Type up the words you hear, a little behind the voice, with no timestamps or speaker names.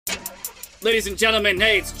Ladies and gentlemen,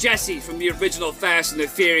 hey, it's Jesse from the original Fast and the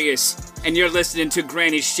Furious, and you're listening to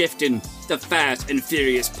Granny Shifting, the Fast and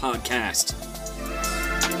Furious podcast.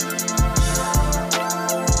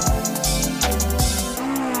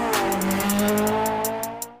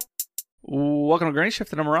 Welcome to Granny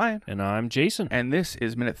Shifting. I'm Ryan. And I'm Jason. And this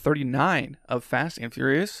is minute 39 of Fast and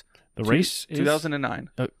Furious. The race is 2009.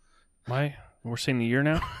 We're saying the year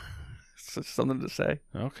now? So something to say.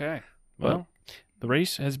 Okay. Well, the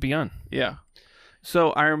race has begun. Yeah.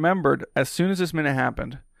 So I remembered, as soon as this minute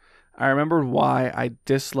happened, I remembered why I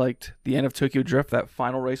disliked the end of Tokyo Drift, that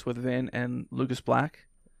final race with Vin and Lucas Black.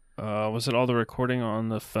 Was it all the recording on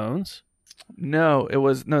the phones? No, it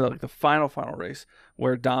was like the final race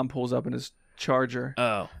where Dom pulls up in his Charger.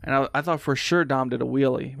 Oh. And I thought for sure Dom did a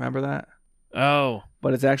wheelie. Remember that? Oh.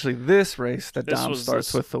 But it's actually this race that Dom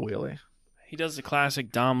starts with the wheelie. He does the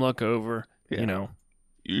classic Dom look over, you know.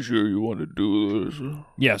 You sure you want to do this?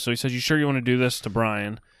 Yeah, so he says, you sure you want to do this to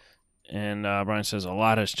Brian? And Brian says, a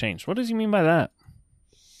lot has changed. What does he mean by that?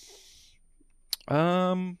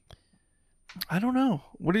 I don't know.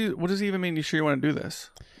 What does he even mean, you sure you want to do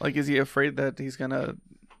this? Like, is he afraid that he's going to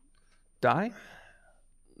die?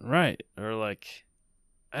 Right. Or like,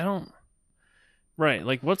 Right.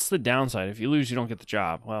 Like, what's the downside? If you lose, you don't get the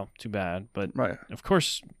job. Well, too bad. But, right. Of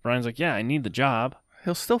course, Brian's like, yeah, I need the job.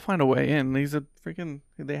 He'll still find a way in. He's a freaking...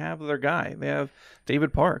 They have their guy. They have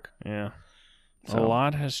David Park. Yeah. So, a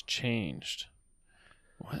lot has changed.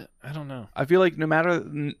 What? I don't know. I feel like no matter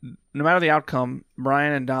the outcome,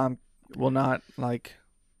 Brian and Dom will not, like,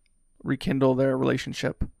 rekindle their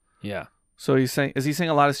relationship. Yeah. So is he saying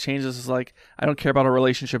a lot has changed? This is like, I don't care about our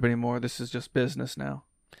relationship anymore. This is just business now.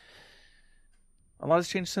 A lot has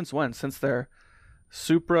changed since when? Since their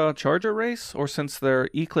Supra Charger race? Or since their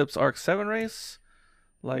Eclipse Arc 7 race?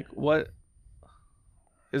 Like, what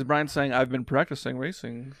is Brian saying? I've been practicing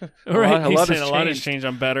racing. A lot has changed.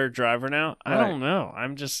 I'm a better driver now. I don't know.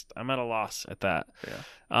 I'm at a loss at that.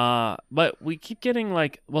 Yeah. But we keep getting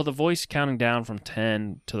the voice counting down from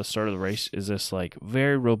 10 to the start of the race is this like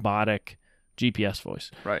very robotic GPS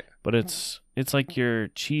voice. Right. But it's like your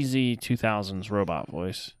cheesy 2000s robot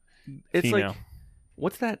voice. It's female. like,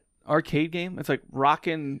 what's that arcade game? It's like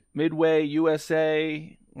Rockin' Midway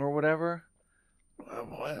USA or whatever.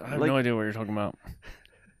 What? I have no idea what you're talking about.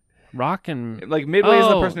 Rockin'... Like Midway is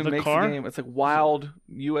the person who makes car? the game. It's like Wild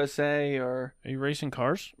USA or... Are you racing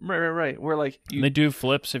cars? Right. Where like... They do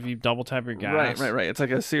flips if you double tap your gas. Right. It's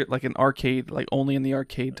like an arcade, like only in the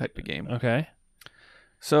arcade type of game. Okay.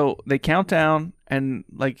 So they count down and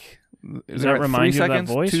like... Does that remind you of that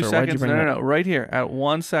voice? 2 or seconds? Why'd you bring No. Right here. At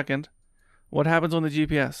 1 second. What happens on the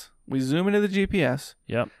GPS? We zoom into the GPS.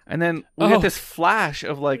 Yep. And then we get this flash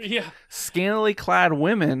of like scantily clad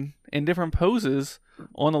women in different poses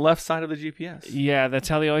on the left side of the GPS. Yeah, that's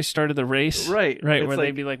how they always started the race. Right. Where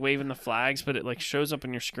they'd be like waving the flags, but it like shows up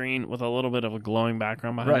on your screen with a little bit of a glowing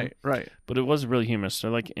background behind it. Right. But it was really humorous.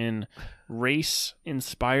 They're like in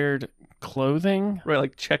race-inspired clothing. Right,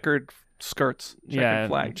 like checkered skirts.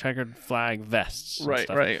 Checkered flag vests.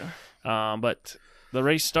 Right. But the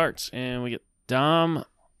race starts, and we get Dom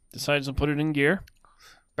decides to put it in gear.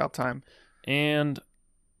 About time. And,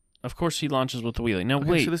 of course, he launches with the wheelie. Now, okay,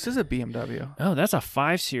 wait. So this is a BMW. Oh, that's a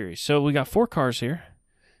 5 Series. So we got 4 cars here.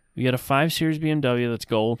 We got a 5 Series BMW that's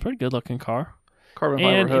gold. Pretty good-looking car. Carbon fiber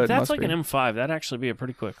hood. And if that's like an M5, that'd actually be a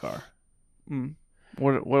pretty quick car.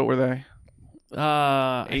 What were they? 8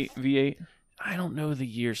 V8? I don't know the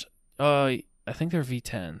years. I think they're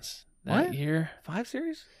V10s. That year. 5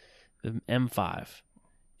 Series? The M5.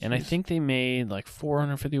 And I think they made like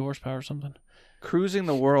 450 horsepower or something. Cruising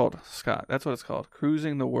the World, Scott. That's what it's called.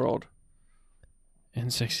 Cruising the World. In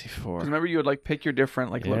 64. Remember you would like pick your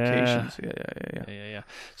different like locations. Yeah.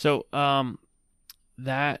 So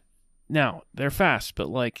now they're fast, but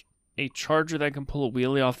like a Charger that can pull a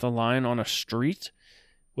wheelie off the line on a street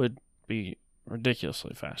would be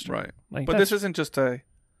ridiculously faster. Right. Like, but this isn't just a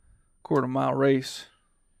quarter-mile race.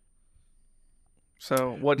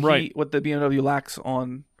 So what the BMW lacks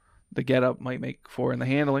on the getup might make for in the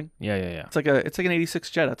handling. Yeah. It's like an 86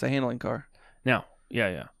 Jetta. It's a handling car. Now,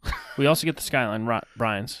 yeah. We also get the Skyline,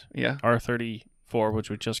 Brian's. Yeah. R34, which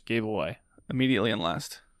we just gave away. Immediately and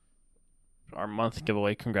last. Our month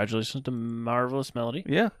giveaway. Congratulations to Marvelous Melody.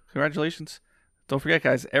 Yeah, congratulations. Don't forget,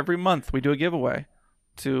 guys, every month we do a giveaway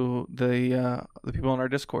to the people in our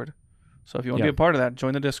Discord. So if you want to be a part of that,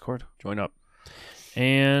 join the Discord. Join up.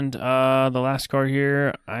 And the last car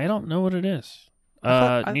here, I don't know what it is.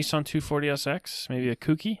 Nissan 240SX, maybe a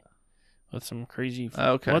kooky with some crazy...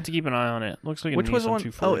 Okay. We'll have to keep an eye on it. Looks like a Which Nissan was one?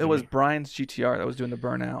 240. Oh, it was Brian's GTR that was doing the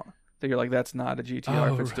burnout. That you're like, that's not a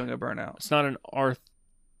GTR if it's doing a burnout. It's not an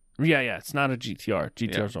Yeah. It's not a GTR.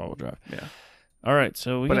 GTR's all-wheel drive. Yeah. All right,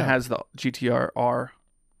 so But it has the GTR R.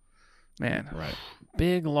 Man. Right.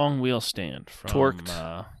 Big long wheel stand from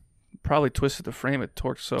Torqued. Probably twisted the frame. It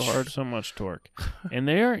torqued so hard. So much torque. And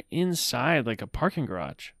they are inside like a parking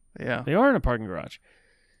garage. Yeah. They are in a parking garage.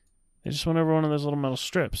 They just went over one of those little metal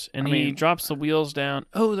strips. And he drops the wheels down.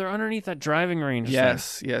 Oh, they're underneath that driving range.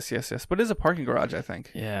 Yes. But it is a parking garage, I think.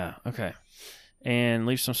 Yeah, okay. And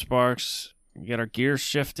leave some sparks. We get our gears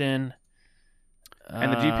shifting.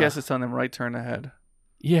 And the GPS is telling them right turn ahead.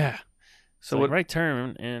 Yeah. So like what? right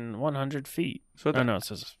turn in 100 feet. So no, it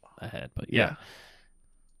says ahead, but yeah.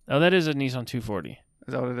 Oh, that is a Nissan 240.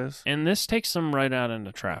 Is that what it is? And this takes them right out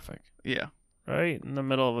into traffic. Yeah. Right in the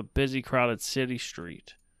middle of a busy, crowded city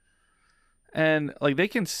street. And like they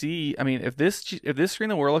can see, I mean, if this screen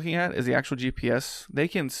that we're looking at is the actual GPS, they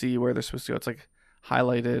can see where they're supposed to go. It's like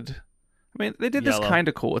highlighted. I mean, they did this kind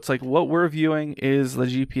of cool. It's like what we're viewing is the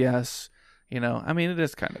GPS. You know, I mean, it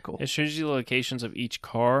is kind of cool. It shows you the locations of each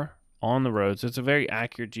car on the roads. It's a very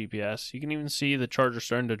accurate GPS. You can even see the Charger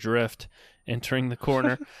starting to drift, entering the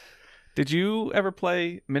corner. Did you ever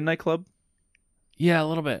play Midnight Club? Yeah, a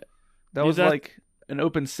little bit. That was like an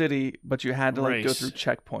open city, but you had to like go through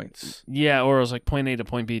checkpoints. Yeah, or it was like point A to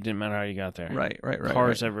point B. It didn't matter how you got there. Right.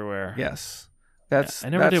 Cars everywhere. Yes. I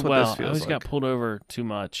never did well. I always got pulled over too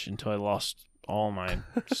much until I lost all my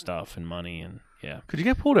stuff and money and yeah. Could you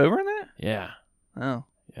get pulled over in that? Yeah. Oh.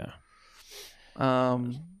 Yeah.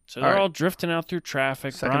 So they're all drifting out through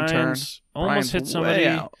traffic. Brian's almost hit somebody.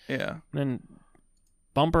 Out. Yeah. Then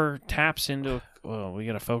bumper taps into. Well, we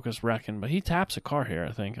got a Focus wrecking, but he taps a car here.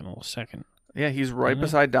 I think in a little second. Yeah, he's right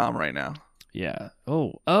beside Dom right now. Yeah.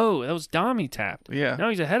 Oh, that was Dom. He tapped. Yeah. Now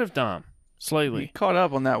he's ahead of Dom slightly. He caught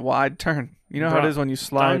up on that wide turn. You know how it is when you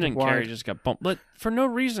slide Dom didn't wide. care. He just got bumped. But for no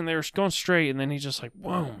reason, they were going straight, and then he's just like,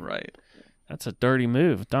 whoa. Right. That's a dirty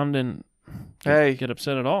move. Dom didn't get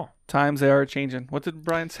upset at all. Times they are changing. What did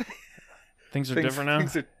Brian say? Things are different now?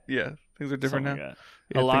 Things are different now. Like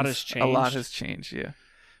Yeah, a lot has changed. A lot has changed, yeah.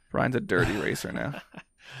 Brian's a dirty racer now. Look at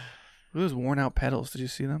those worn out pedals. Did you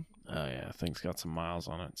see them? Oh, yeah. Thing's got some miles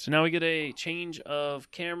on it. So now we get a change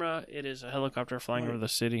of camera. It is a helicopter flying over the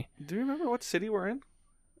city. Do you remember what city we're in?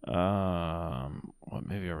 What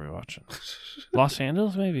movie are we watching? Los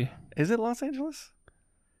Angeles, maybe? Is it Los Angeles?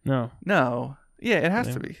 No. Yeah, it has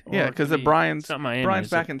to be. Or Yeah, because Brian's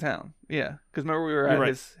back in town. Yeah, because remember we were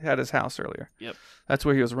at his house earlier. Yep. That's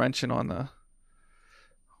where he was wrenching on the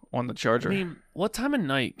Charger. I mean, what time of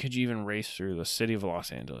night could you even race through the city of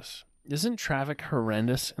Los Angeles? Isn't traffic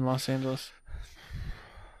horrendous in Los Angeles?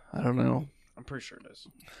 I don't know. I'm pretty sure it is.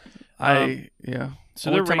 So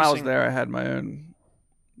the time I was there, I had my own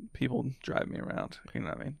people drive me around. You know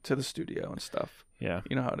what I mean? To the studio and stuff. Yeah.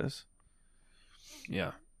 You know how it is.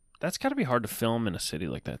 Yeah. That's got to be hard to film in a city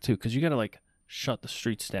like that, too, because you got to, like, shut the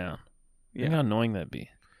streets down. Yeah. Think how annoying that'd be.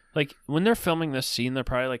 Like, when they're filming this scene, they're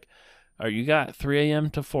probably like, you got 3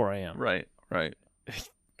 a.m. to 4 a.m. Right.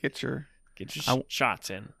 Get your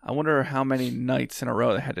shots in. I wonder how many nights in a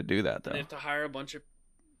row they had to do that, though. They have to hire a bunch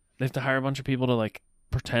of people to, like,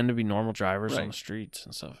 pretend to be normal drivers on the streets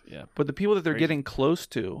and stuff. Yeah. But the people that they're getting close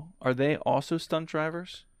to, are they also stunt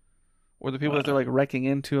drivers? Or the people that they're like wrecking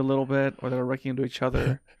into a little bit, or they're wrecking into each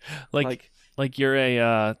other? like you're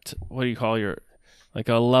a what do you call like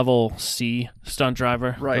a level C stunt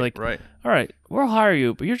driver? Right. All right, we'll hire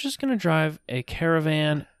you, but you're just gonna drive a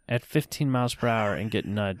Caravan at 15 miles per hour and get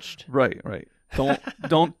nudged. Right.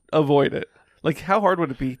 Don't avoid it. Like, how hard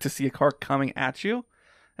would it be to see a car coming at you,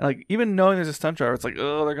 and like even knowing there's a stunt driver, it's like,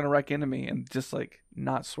 oh, they're gonna wreck into me, and just like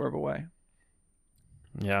not swerve away.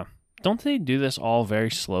 Yeah. Don't they do this all very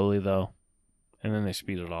slowly, though? And then they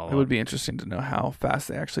speed it all up. It would be interesting to know how fast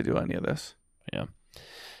they actually do any of this. Yeah.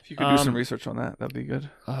 If you could do some research on that, that'd be good.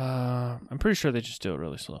 I'm pretty sure they just do it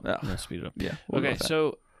really slow. Yeah. And then speed it up. Yeah. Okay,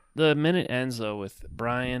 so the minute ends, though, with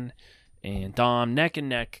Brian and Dom neck and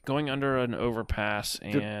neck going under an overpass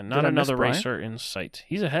and not another racer in sight.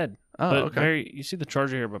 He's ahead. Oh, okay. You see the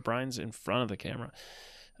Charger here, but Brian's in front of the camera.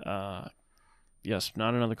 Yes,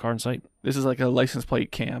 not another car in sight. This is like a license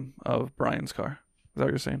plate cam of Brian's car. Is that what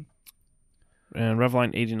you're saying? And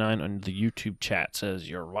Revline89 on the YouTube chat says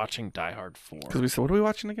you're watching Die Hard 4. Because we said, what are we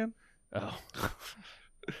watching again? Oh.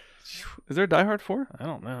 Is there a Die Hard 4? I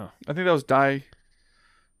don't know. I think that was Die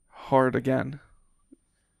Hard again.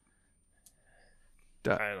 I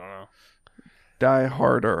don't know. Die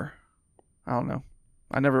Harder. I don't know.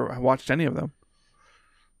 I never watched any of them.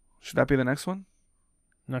 Should that be the next one?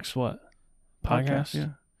 Next what? Podcast? Yeah.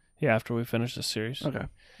 Yeah, after we finish this series. Okay.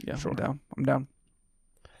 Yeah, sure. I'm down.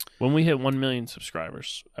 When we hit 1 million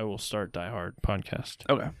subscribers, I will start Die Hard podcast.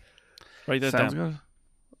 Okay. Write that Sounds down. good.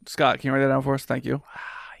 Scott, can you write that down for us? Thank you.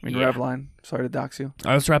 Yeah. Revline. Sorry to dox you. All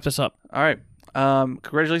right, let's wrap this up. All right.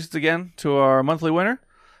 Congratulations again to our monthly winner.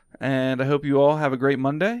 And I hope you all have a great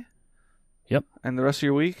Monday. Yep. And the rest of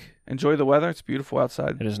your week. Enjoy the weather. It's beautiful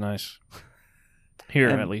outside. It is nice. Here,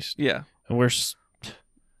 And- at least. Yeah. And we're...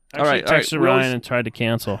 All right. Texted We Ryan always- and tried to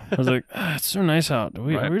cancel. I was like, it's so nice out. Are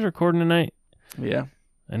we recording tonight? Yeah.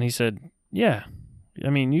 And he said, yeah. I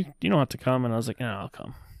mean, you don't have to come. And I was like, no, I'll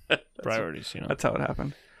come. Priorities, you know. That's how it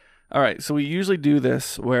happened. All right. So we usually do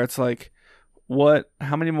this where it's like,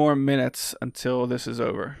 how many more minutes until this is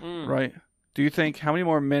over? Right? Do you think how many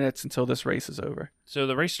more minutes until this race is over? So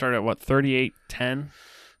the race started at what, 38:10?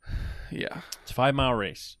 Yeah. It's a 5-mile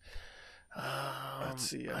race. Let's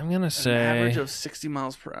see. I'm going to An say... average of 60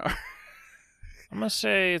 miles per hour. I'm going to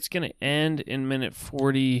say it's going to end in minute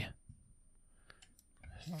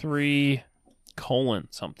 43 colon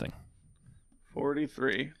something.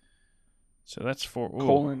 43 So that's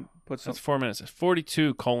colon. That's 4 minutes. It's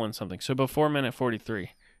 42 colon something. So before minute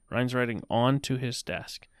 43, Ryan's writing onto his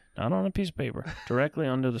desk. Not on a piece of paper. Directly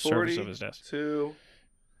onto the surface of his desk. 42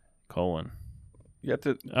 colon. You have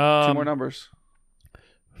to... 2 more numbers.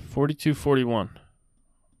 42-41. I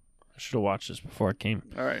should have watched this before I came.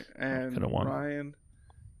 All right. And Coulda won. Ryan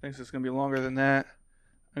thinks it's going to be longer than that.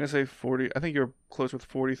 I'm going to say 40. I think you're close with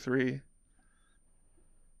 43.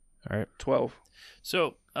 All right. 12.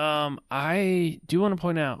 So, I do want to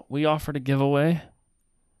point out, we offered a giveaway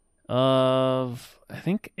of, I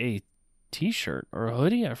think, a t-shirt or a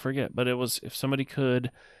hoodie. I forget. But it was if somebody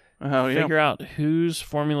could figure out whose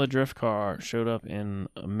Formula Drift car showed up in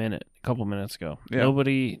a couple minutes ago. Yeah.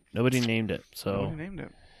 Nobody named it. So Nobody named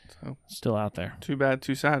it. So still out there. too bad,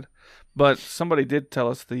 too sad. But somebody did tell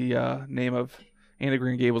us the name of Anna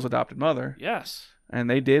Green Gables' adopted mother. Yes. And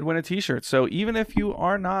they did win a t-shirt. So even if you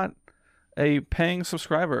are not a paying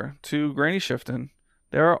subscriber to Granny Shifting,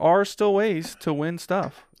 there are still ways to win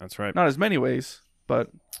stuff. That's right. Not as many ways, but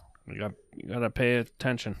You gotta pay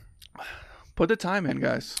attention. put the time in,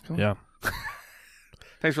 guys. Come on. Yeah.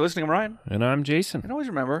 Thanks for listening. I'm Ryan. And I'm Jason. And always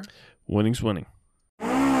remember, Winning's winning.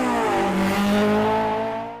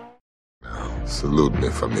 Salute me,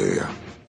 familia.